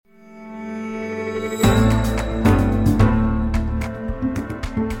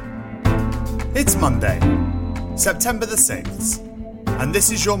It's Monday, September the 6th, and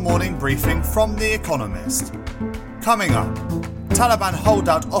this is your morning briefing from The Economist. Coming up, Taliban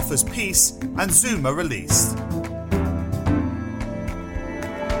holdout offers peace and Zuma released.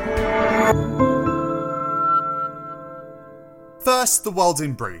 First, the world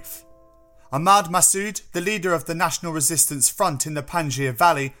in brief. Ahmad Massoud, the leader of the National Resistance Front in the Panjshir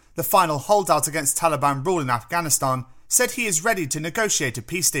Valley, the final holdout against Taliban rule in Afghanistan, said he is ready to negotiate a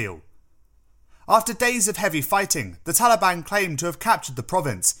peace deal. After days of heavy fighting, the Taliban claim to have captured the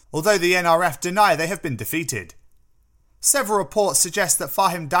province, although the NRF deny they have been defeated. Several reports suggest that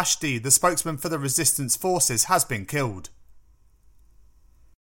Fahim Dashti, the spokesman for the resistance forces, has been killed.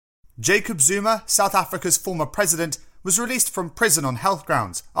 Jacob Zuma, South Africa's former president, was released from prison on health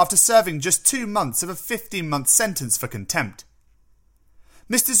grounds after serving just 2 months of a 15-month sentence for contempt.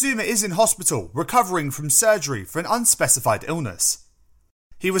 Mr. Zuma is in hospital, recovering from surgery for an unspecified illness.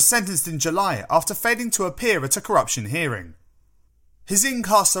 He was sentenced in July after failing to appear at a corruption hearing. His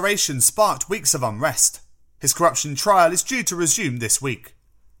incarceration sparked weeks of unrest. His corruption trial is due to resume this week.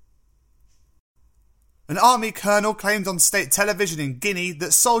 An army colonel claimed on state television in Guinea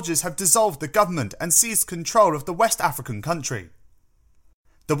that soldiers have dissolved the government and seized control of the West African country.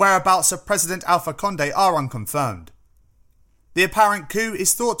 The whereabouts of President Alpha Condé are unconfirmed. The apparent coup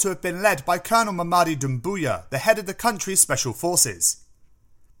is thought to have been led by Colonel Mamadi Doumbouya, the head of the country's special forces.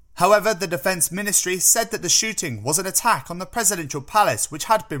 However, the Defence Ministry said that the shooting was an attack on the presidential palace which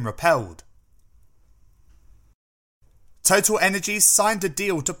had been repelled. Total Energies signed a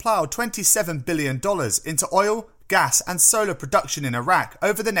deal to plough $27 billion into oil, gas and solar production in Iraq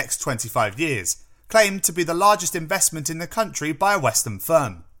over the next 25 years, claimed to be the largest investment in the country by a Western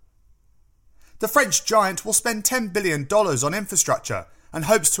firm. The French giant will spend $10 billion on infrastructure and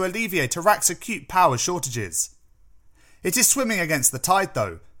hopes to alleviate Iraq's acute power shortages. It is swimming against the tide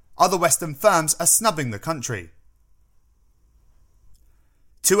though. Other Western firms are snubbing the country.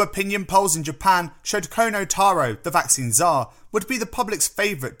 2 opinion polls in Japan showed Kono Taro, the vaccine czar, would be the public's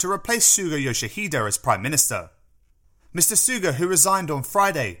favourite to replace Suga Yoshihide as Prime Minister. Mr. Suga, who resigned on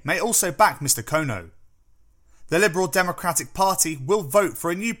Friday, may also back Mr. Kono. The Liberal Democratic Party will vote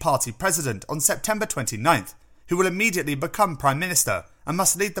for a new party president on September 29th, who will immediately become Prime Minister and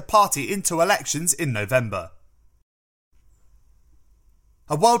must lead the party into elections in November.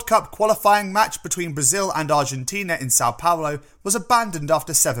 A World Cup qualifying match between Brazil and Argentina in Sao Paulo was abandoned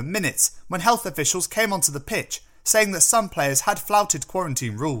after 7 minutes when health officials came onto the pitch, saying that some players had flouted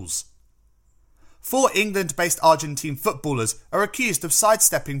quarantine rules. 4 England-based Argentine footballers are accused of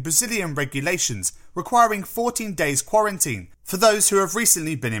sidestepping Brazilian regulations requiring 14 days quarantine for those who have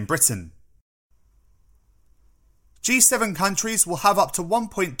recently been in Britain. G7 countries will have up to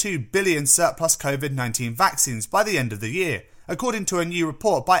 1.2 billion surplus COVID-19 vaccines by the end of the year, according to a new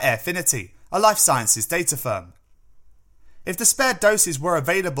report by Airfinity, a life sciences data firm. If the spare doses were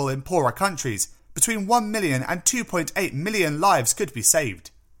available in poorer countries, between 1 million and 2.8 million lives could be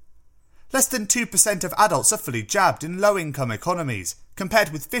saved. Less than 2% of adults are fully jabbed in low-income economies, compared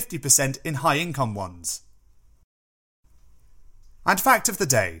with 50% in high-income ones. And fact of the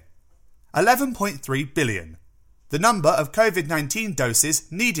day, 11.3 billion. The number of COVID-19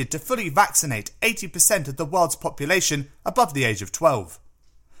 doses needed to fully vaccinate 80% of the world's population above the age of 12.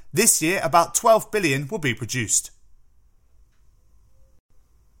 This year, about 12 billion will be produced.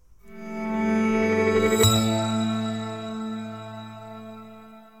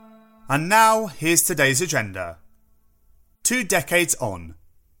 And now, here's today's agenda. 2 decades on.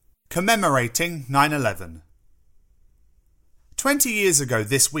 Commemorating 9/11. 20 years ago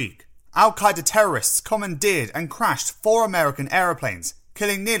this week, Al-Qaeda terrorists commandeered and crashed 4 American aeroplanes,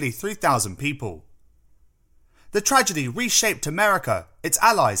 killing nearly 3,000 people. The tragedy reshaped America, its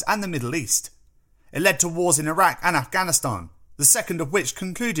allies and the Middle East. It led to wars in Iraq and Afghanistan, the second of which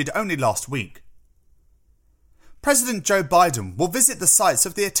concluded only last week. President Joe Biden will visit the sites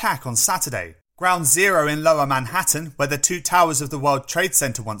of the attack on Saturday, Ground Zero in Lower Manhattan, where the 2 towers of the World Trade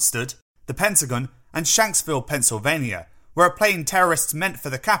Center once stood, the Pentagon, and Shanksville, Pennsylvania, where a plane terrorists meant for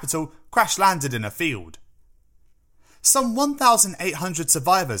the capital crash-landed in a field. Some 1,800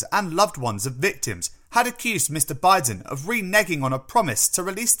 survivors and loved ones of victims had accused Mr. Biden of reneging on a promise to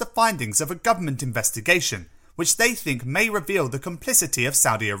release the findings of a government investigation, which they think may reveal the complicity of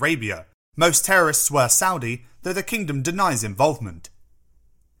Saudi Arabia. Most terrorists were Saudi, though the kingdom denies involvement.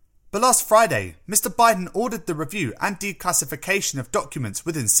 But last Friday, Mr. Biden ordered the review and declassification of documents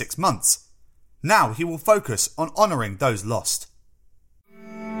within 6 months. Now he will focus on honouring those lost.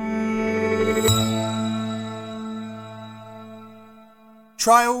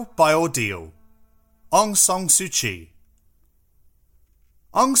 Trial by ordeal. Aung San Suu Kyi.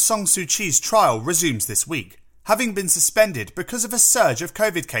 Aung San Suu Kyi's trial resumes this week, having been suspended because of a surge of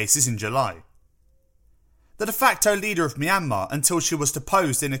COVID cases in July. The de facto leader of Myanmar until she was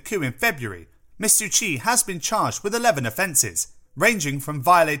deposed in a coup in February, Ms Suu Kyi has been charged with 11 offences, ranging from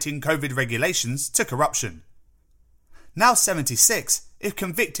violating COVID regulations to corruption. Now 76, if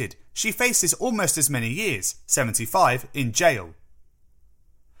convicted, she faces almost as many years, 75, in jail.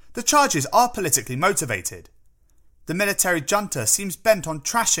 The charges are politically motivated. The military junta seems bent on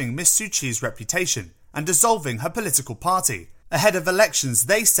trashing Ms Suu Kyi's reputation and dissolving her political party ahead of elections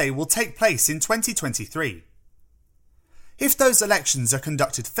they say will take place in 2023. If those elections are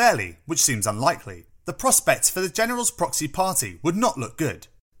conducted fairly, which seems unlikely, the prospects for the General's Proxy Party would not look good.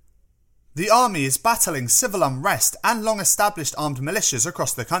 The army is battling civil unrest and long-established armed militias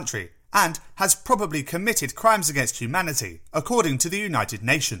across the country, and has probably committed crimes against humanity, according to the United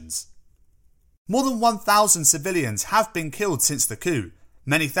Nations. More than 1,000 civilians have been killed since the coup,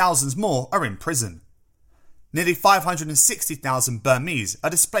 many thousands more are in prison. Nearly 560,000 Burmese are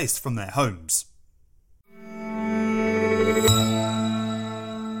displaced from their homes.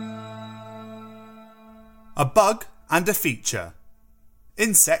 A bug and a feature.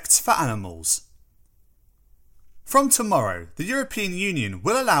 Insects for animals. From tomorrow, the European Union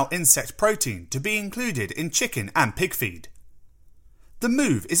will allow insect protein to be included in chicken and pig feed. The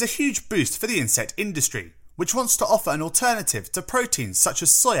move is a huge boost for the insect industry, which wants to offer an alternative to proteins such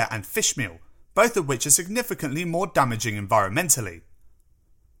as soya and fish meal, both of which are significantly more damaging environmentally.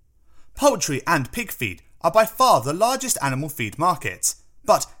 Poultry and pig feed are by far the largest animal feed markets,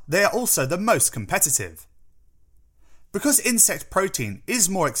 but they are also the most competitive. Because insect protein is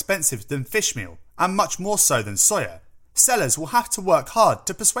more expensive than fish meal, and much more so than soya, sellers will have to work hard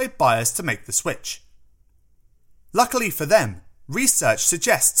to persuade buyers to make the switch. Luckily for them, research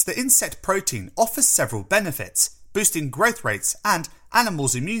suggests that insect protein offers several benefits, boosting growth rates and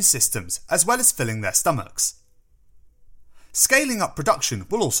animals' immune systems, as well as filling their stomachs. Scaling up production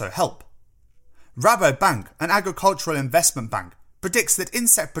will also help. Rabobank, an agricultural investment bank, predicts that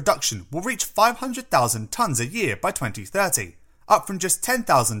insect production will reach 500,000 tonnes a year by 2030, up from just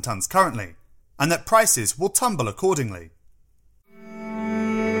 10,000 tonnes currently, and that prices will tumble accordingly.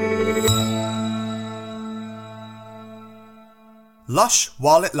 Lush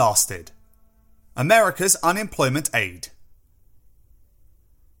while it lasted. America's unemployment aid.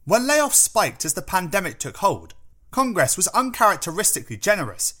 When layoffs spiked as the pandemic took hold, Congress was uncharacteristically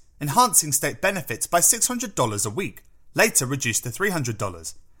generous, enhancing state benefits by $600 a week, later reduced to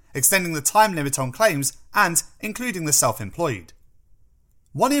 $300, extending the time limit on claims and including the self-employed.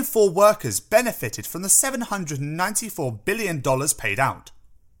 1 in 4 workers benefited from the $794 billion paid out.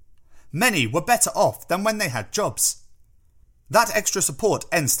 Many were better off than when they had jobs. That extra support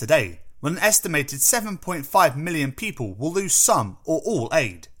ends today, when an estimated 7.5 million people will lose some or all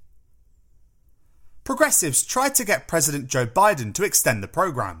aid. Progressives tried to get President Joe Biden to extend the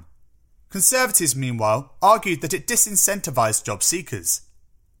program. Conservatives, meanwhile, argued that it disincentivized job seekers.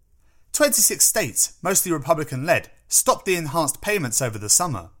 26 states, mostly Republican-led, stopped the enhanced payments over the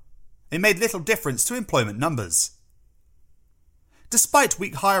summer. It made little difference to employment numbers. Despite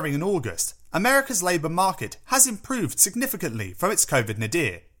weak hiring in August, America's labour market has improved significantly from its COVID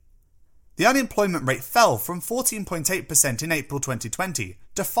nadir. The unemployment rate fell from 14.8% in April 2020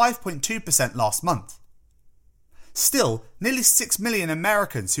 to 5.2% last month. Still, nearly 6 million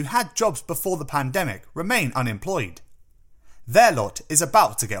Americans who had jobs before the pandemic remain unemployed. Their lot is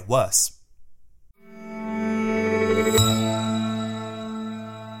about to get worse.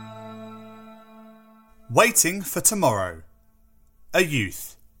 Waiting for tomorrow. A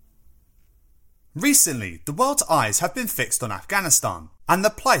youth. Recently, the world's eyes have been fixed on Afghanistan and the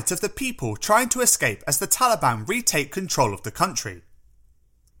plight of the people trying to escape as the Taliban retake control of the country.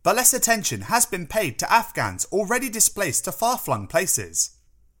 But less attention has been paid to Afghans already displaced to far-flung places.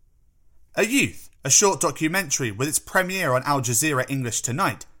 A Youth, a short documentary with its premiere on Al Jazeera English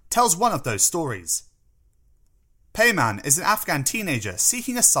tonight, tells one of those stories. Peyman is an Afghan teenager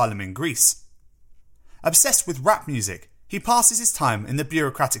seeking asylum in Greece. Obsessed with rap music, he passes his time in the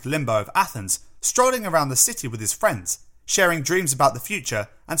bureaucratic limbo of Athens, strolling around the city with his friends, sharing dreams about the future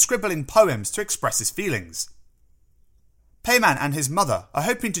and scribbling poems to express his feelings. Peyman and his mother are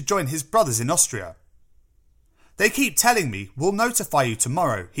hoping to join his brothers in Austria. They keep telling me we'll notify you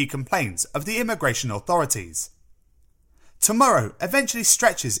tomorrow, he complains of the immigration authorities. Tomorrow eventually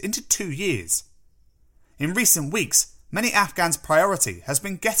stretches into 2 years. In recent weeks, many Afghans' priority has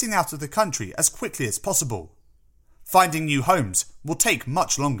been getting out of the country as quickly as possible. Finding new homes will take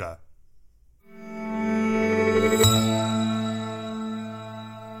much longer.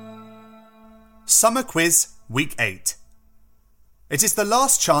 Summer Quiz Week 8. It is the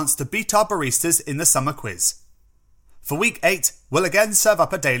last chance to beat our baristas in the summer quiz. For week 8, we'll again serve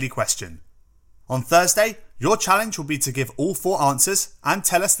up a daily question. On Thursday, your challenge will be to give all 4 answers and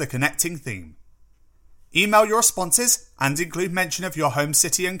tell us the connecting theme. Email your responses and include mention of your home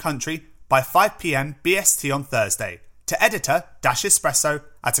city and country by 5 p.m. BST on Thursday to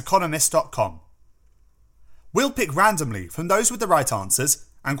editor-espresso@economist.com. We'll pick randomly from those with the right answers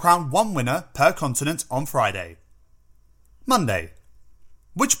and crown 1 winner per continent on Friday. Monday.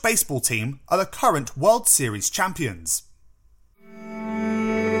 Which baseball team are the current World Series champions?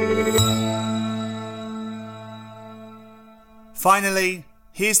 Finally,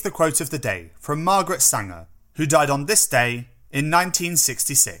 here's the quote of the day from Margaret Sanger, who died on this day in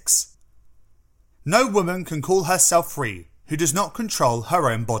 1966. No woman can call herself free who does not control her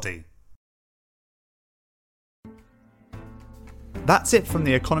own body. That's it from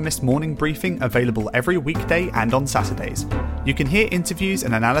the Economist morning briefing, available every weekday and on Saturdays. You can hear interviews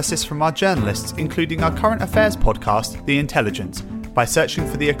and analysis from our journalists, including our current affairs podcast, The Intelligence, by searching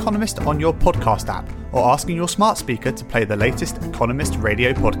for The Economist on your podcast app or asking your smart speaker to play the latest Economist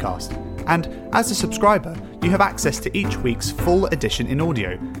radio podcast. And as a subscriber, you have access to each week's full edition in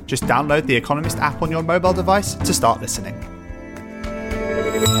audio. Just download the Economist app on your mobile device to start listening.